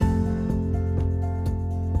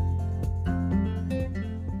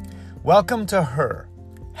Welcome to Her,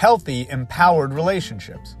 Healthy, Empowered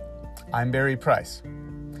Relationships. I'm Barry Price.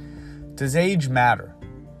 Does age matter?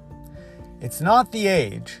 It's not the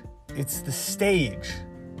age, it's the stage.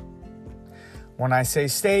 When I say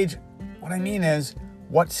stage, what I mean is,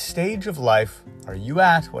 what stage of life are you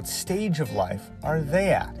at? What stage of life are they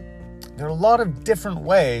at? There are a lot of different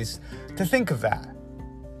ways to think of that.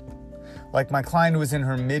 Like my client was in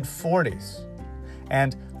her mid-40s,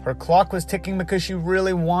 and her clock was ticking because she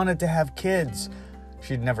really wanted to have kids.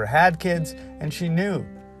 She'd never had kids, and she knew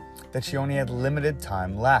that she only had limited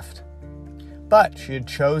time left. But she had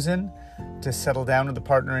chosen to settle down with a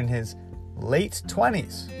partner in his late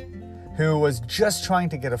 20s who was just trying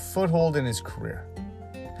to get a foothold in his career.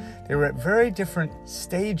 They were at very different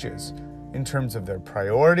stages in terms of their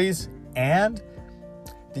priorities and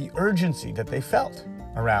the urgency that they felt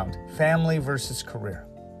around family versus career.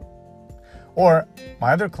 Or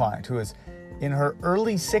my other client who was in her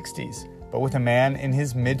early 60s, but with a man in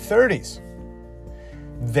his mid-30s.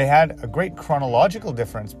 They had a great chronological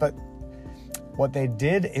difference, but what they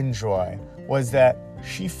did enjoy was that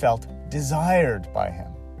she felt desired by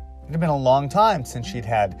him. It had been a long time since she'd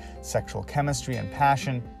had sexual chemistry and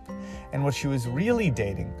passion, and what she was really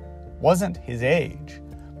dating wasn't his age,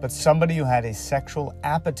 but somebody who had a sexual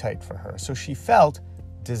appetite for her, so she felt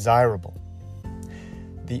desirable.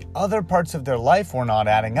 The other parts of their life were not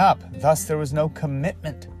adding up, thus there was no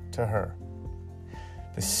commitment to her.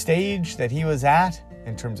 The stage that he was at,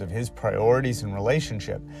 in terms of his priorities and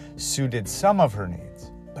relationship, suited some of her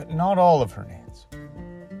needs, but not all of her needs.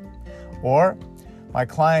 Or my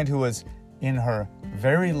client who was in her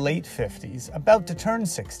very late 50s, about to turn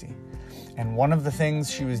 60, and one of the things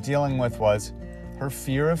she was dealing with was her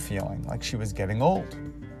fear of feeling like she was getting old.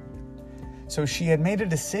 So she had made a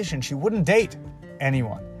decision she wouldn't date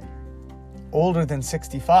anyone older than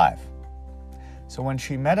 65. So when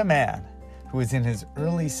she met a man who was in his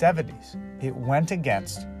early 70s, it went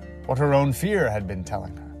against what her own fear had been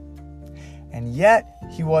telling her. And yet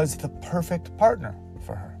he was the perfect partner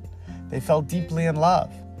for her. They fell deeply in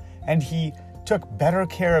love, and he took better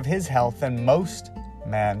care of his health than most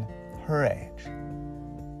men her age.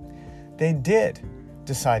 They did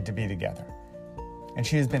decide to be together, and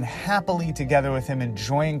she has been happily together with him,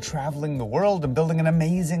 enjoying traveling the world and building an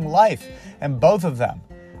amazing life. And both of them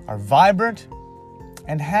are vibrant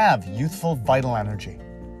and have youthful, vital energy.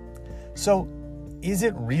 So, is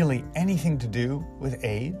it really anything to do with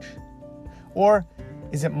age? Or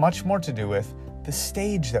is it much more to do with the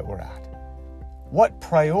stage that we're at? What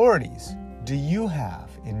priorities do you have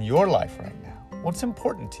in your life right now? What's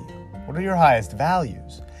important to you? What are your highest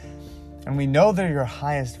values? And we know they're your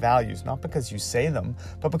highest values, not because you say them,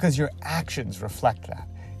 but because your actions reflect that.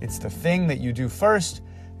 It's the thing that you do first.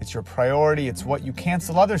 It's your priority. It's what you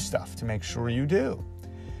cancel other stuff to make sure you do.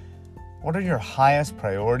 What are your highest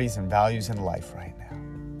priorities and values in life right now?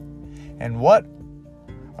 And what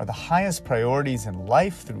are the highest priorities in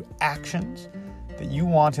life through actions that you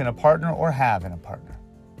want in a partner or have in a partner?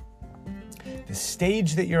 The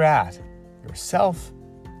stage that you're at, yourself,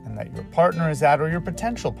 and that your partner is at or your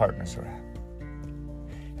potential partners are at,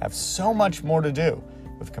 have so much more to do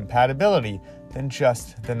with compatibility than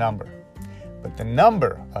just the number. But the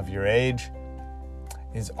number of your age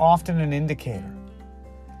is often an indicator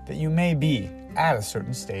that you may be at a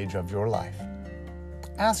certain stage of your life.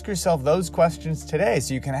 Ask yourself those questions today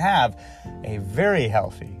so you can have a very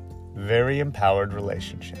healthy, very empowered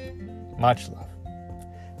relationship. Much love.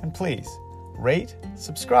 And please, rate,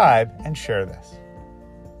 subscribe, and share this.